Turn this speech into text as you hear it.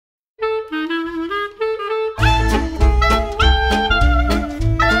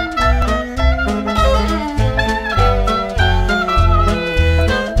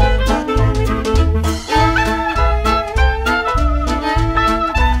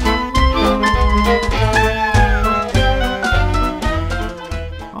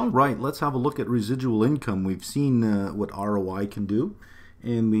let's have a look at residual income. We've seen what ROI can do,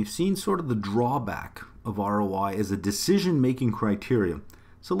 and we've seen sort of the drawback of ROI as a decision-making criteria.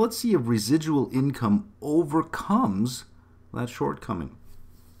 So let's see if residual income overcomes that shortcoming.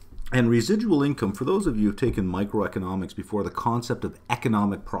 And residual income, for those of you who have taken microeconomics before, the concept of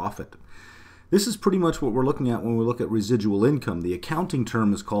economic profit. This is pretty much what we're looking at when we look at residual income. The accounting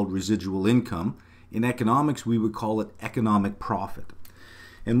term is called residual income. In economics, we would call it economic profit.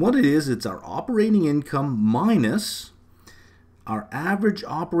 And what it is, it's our operating income minus our average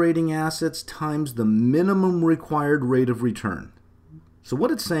operating assets times the minimum required rate of return. So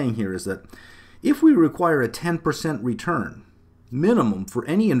what it's saying here is that if we require a 10% return, minimum for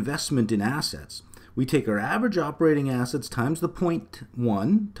any investment in assets, we take our average operating assets times the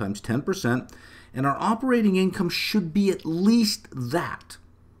 0.1 times 10%, and our operating income should be at least that.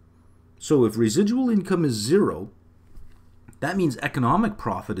 So if residual income is 0, that means economic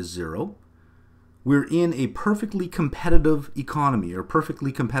profit is 0. We're in a perfectly competitive economy or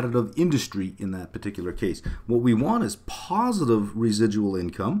perfectly competitive industry in that particular case. What we want is positive residual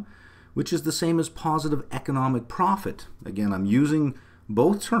income, which is the same as positive economic profit. Again, I'm using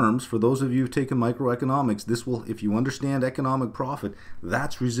both terms. For those of you who've taken microeconomics, this will, if you understand economic profit,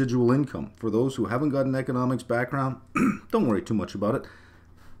 that's residual income. For those who haven't got an economics background, don't worry too much about it.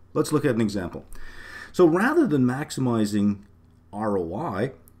 Let's look at an example. So rather than maximizing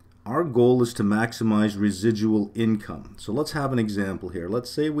ROI, our goal is to maximize residual income. So let's have an example here. Let's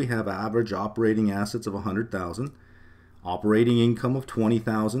say we have average operating assets of 100,000, operating income of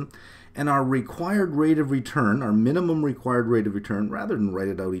 20,000, and our required rate of return, our minimum required rate of return, rather than write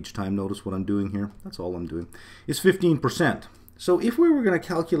it out each time, notice what I'm doing here, that's all I'm doing, is 15%. So if we were going to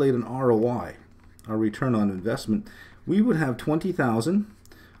calculate an ROI, our return on investment, we would have 20,000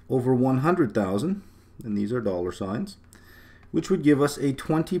 over 100,000, and these are dollar signs, which would give us a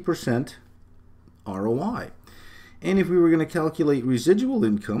 20% ROI. And if we were going to calculate residual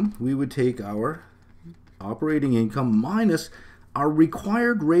income, we would take our operating income minus our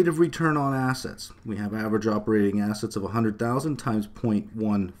required rate of return on assets. We have average operating assets of 100,000 times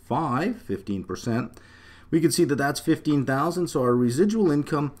 0.15, 15%. We can see that that's 15,000, so our residual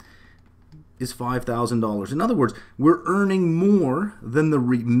income is $5,000. In other words, we're earning more than the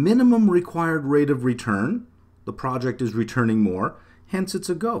minimum required rate of return. The project is returning more, hence it's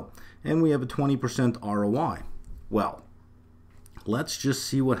a go. And we have a 20% ROI. Well, let's just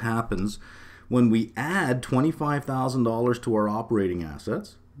see what happens when we add $25,000 to our operating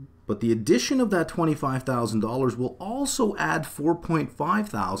assets, but the addition of that $25,000 will also add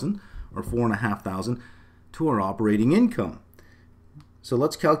 $4,500 or $4,500 to our operating income. So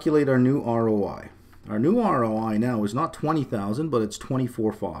let's calculate our new ROI. Our new ROI now is not 20,000, but it's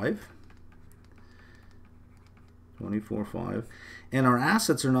 24,500. 24,500. And our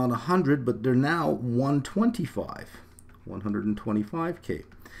assets are not 100, but they're now 125K,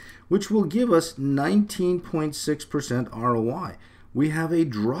 which will give us 19.6% ROI. We have a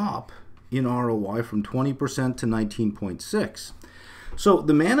drop in ROI from 20% to 19.6. So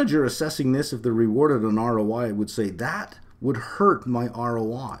the manager assessing this, if they're rewarded an ROI, would say that would hurt my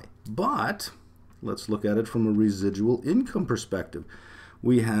ROI. But let's look at it from a residual income perspective.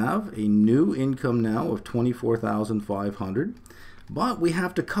 We have a new income now of $24,500, but we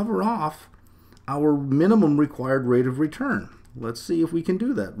have to cover off our minimum required rate of return. Let's see if we can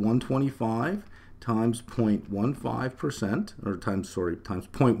do that. 125 times 0.15%, or times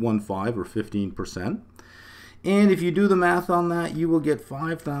 0.15 or 15%. And if you do the math on that, you will get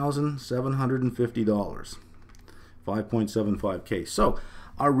 $5,750, 5.75K. So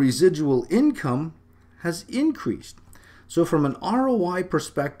our residual income has increased. So from an ROI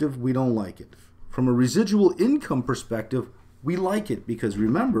perspective, we don't like it. From a residual income perspective, we like it because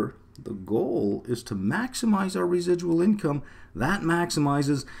remember, the goal is to maximize our residual income. That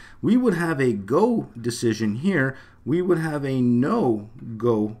maximizes, we would have a go decision here. We would have a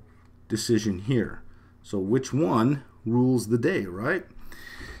no-go decision here. So which one rules the day, right?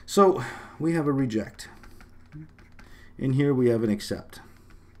 So we have a reject. And here we have an accept.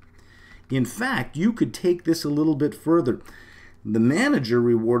 In fact, you could take this a little bit further. The manager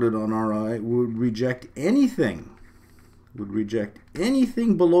rewarded on ROI would reject anything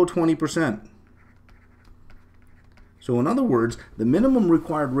below 20%. So in other words, the minimum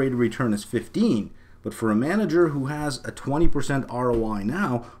required rate of return is 15, but for a manager who has a 20% ROI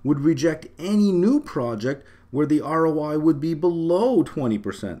now, would reject any new project where the ROI would be below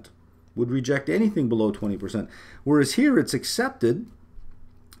 20%, would reject anything below 20%. Whereas here it's accepted.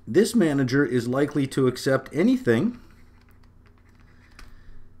 This manager is likely to accept anything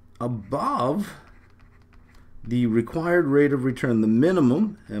above the required rate of return, the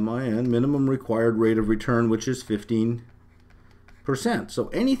minimum, minimum required rate of return, which is 15%. So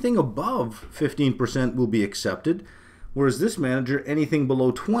anything above 15% will be accepted, whereas this manager, anything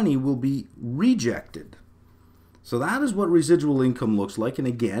below 20 will be rejected. So that is what residual income looks like. And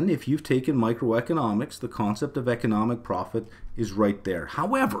again, if you've taken microeconomics, the concept of economic profit is right there.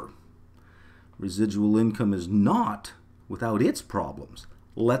 However, residual income is not without its problems.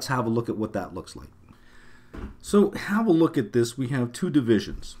 Let's have a look at what that looks like. So have a look at this. We have two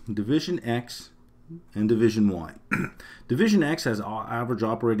divisions, Division X and Division Y. Division X has average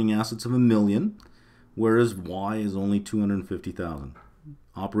operating assets of $1 million, whereas Y is only $250,000.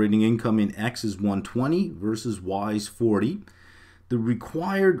 Operating income in X is 120 versus Y's 40. The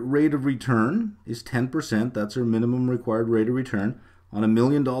required rate of return is 10%. That's our minimum required rate of return. On $1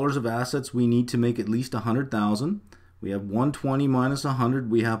 million of assets, we need to make at least 100,000. We have 120 minus 100.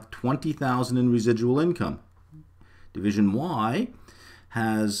 We have 20,000 in residual income. Division Y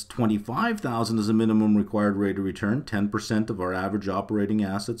has 25,000 as a minimum required rate of return. 10% of our average operating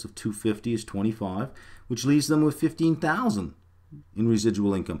assets of 250 is 25, which leaves them with 15,000 in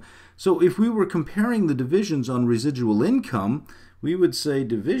residual income. So if we were comparing the divisions on residual income, we would say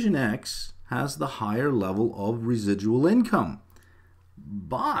Division X has the higher level of residual income.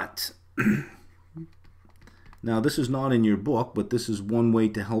 But now this is not in your book, but this is one way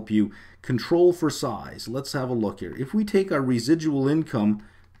to help you control for size. Let's have a look here. If we take our residual income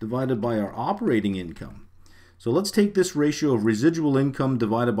divided by our operating income, so let's take this ratio of residual income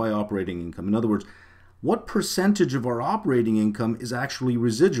divided by operating income. In other words, what percentage of our operating income is actually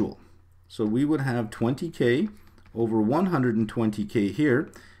residual? So we would have 20K over 120K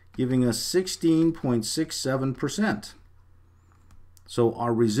here, giving us 16.67%. So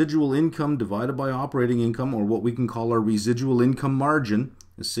our residual income divided by operating income, or what we can call our residual income margin,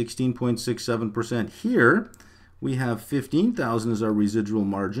 is 16.67%. Here we have 15,000 as our residual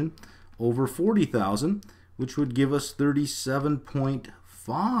margin over 40,000, which would give us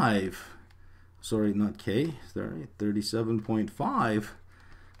 37.5. Sorry, not K, sorry,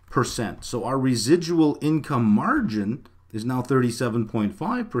 37.5%. So our residual income margin is now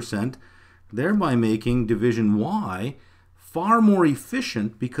 37.5%, thereby making Division Y far more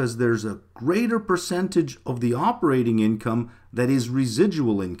efficient because there's a greater percentage of the operating income that is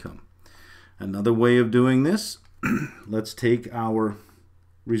residual income. Another way of doing this, let's take our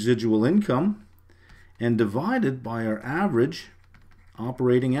residual income and divide it by our average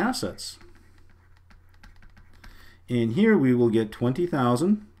operating assets. And here we will get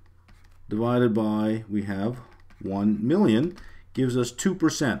 20,000 divided by, we have 1 million, gives us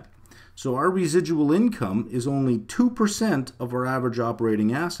 2%. So our residual income is only 2% of our average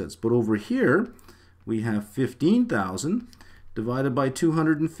operating assets. But over here, we have 15,000 divided by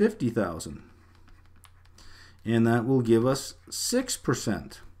 250,000. And that will give us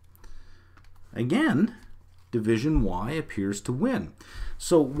 6%. Again, Division Y appears to win.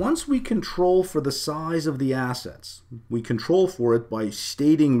 So once we control for the size of the assets, we control for it by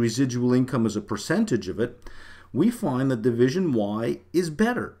stating residual income as a percentage of it, we find that Division Y is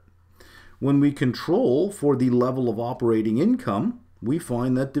better. When we control for the level of operating income, we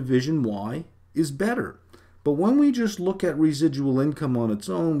find that Division Y is better. But when we just look at residual income on its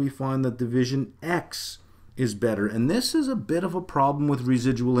own, we find that Division X is better. And this is a bit of a problem with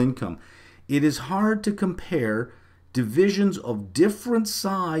residual income. It is hard to compare divisions of different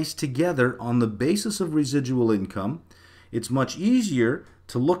size together on the basis of residual income. It's much easier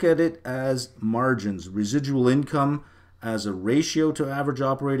to look at it as margins, residual income as a ratio to average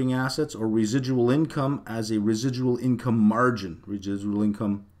operating assets, or residual income as a residual income margin, residual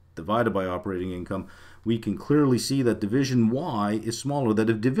income divided by operating income. We can clearly see that Division Y is smaller,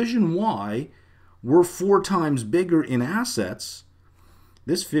 that if Division Y were 4 times bigger in assets,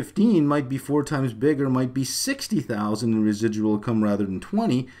 this 15 might be 4 times bigger, might be 60,000 in residual income rather than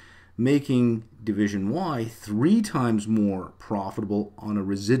 20, making Division Y 3 times more profitable on a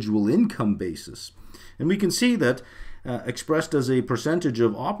residual income basis. And we can see that expressed as a percentage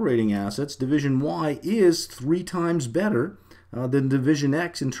of operating assets, Division Y is 3 times better than Division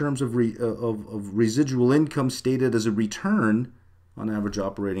X in terms of residual income stated as a return on average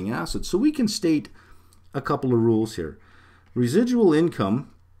operating assets. So we can state a couple of rules here. Residual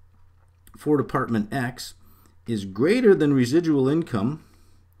income for Department X is greater than residual income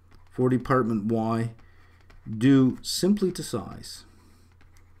for Department Y due simply to size.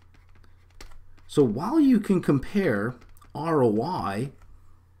 So while you can compare ROI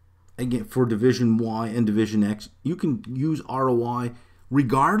again for Division Y and Division X, you can use ROI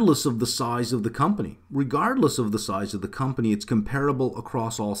regardless of the size of the company. Regardless of the size of the company, it's comparable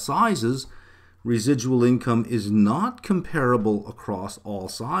across all sizes. residual income is not comparable across all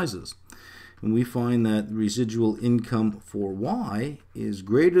sizes. And we find that residual income for Y is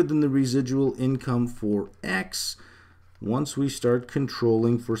greater than the residual income for X once we start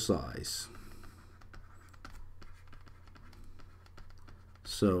controlling for size.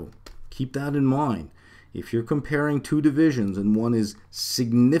 So keep that in mind. If you're comparing two divisions and one is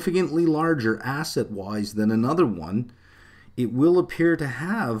significantly larger asset-wise than another one, it will appear to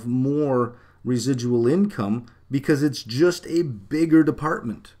have more residual income because it's just a bigger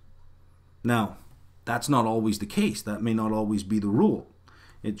department. Now, that's not always the case. That may not always be the rule.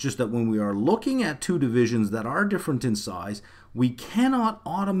 It's just that when we are looking at two divisions that are different in size, we cannot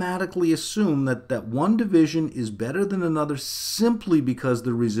automatically assume that one division is better than another simply because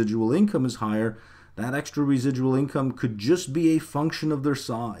the residual income is higher. That extra residual income could just be a function of their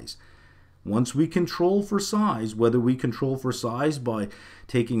size. Once we control for size, whether we control for size by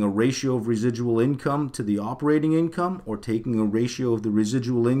taking a ratio of residual income to the operating income or taking a ratio of the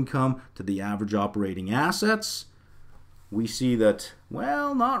residual income to the average operating assets, we see that,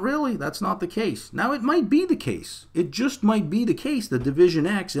 well, not really. That's not the case. Now, it might be the case. It just might be the case that Division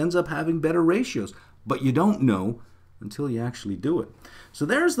X ends up having better ratios, but you don't know until you actually do it. So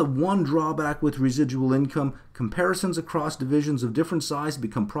there's the one drawback with residual income. Comparisons across divisions of different size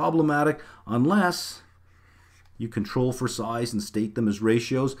become problematic unless you control for size and state them as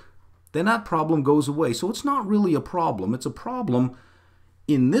ratios. Then that problem goes away. So it's not really a problem. It's a problem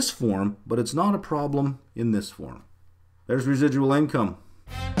in this form, but it's not a problem in this form. There's residual income.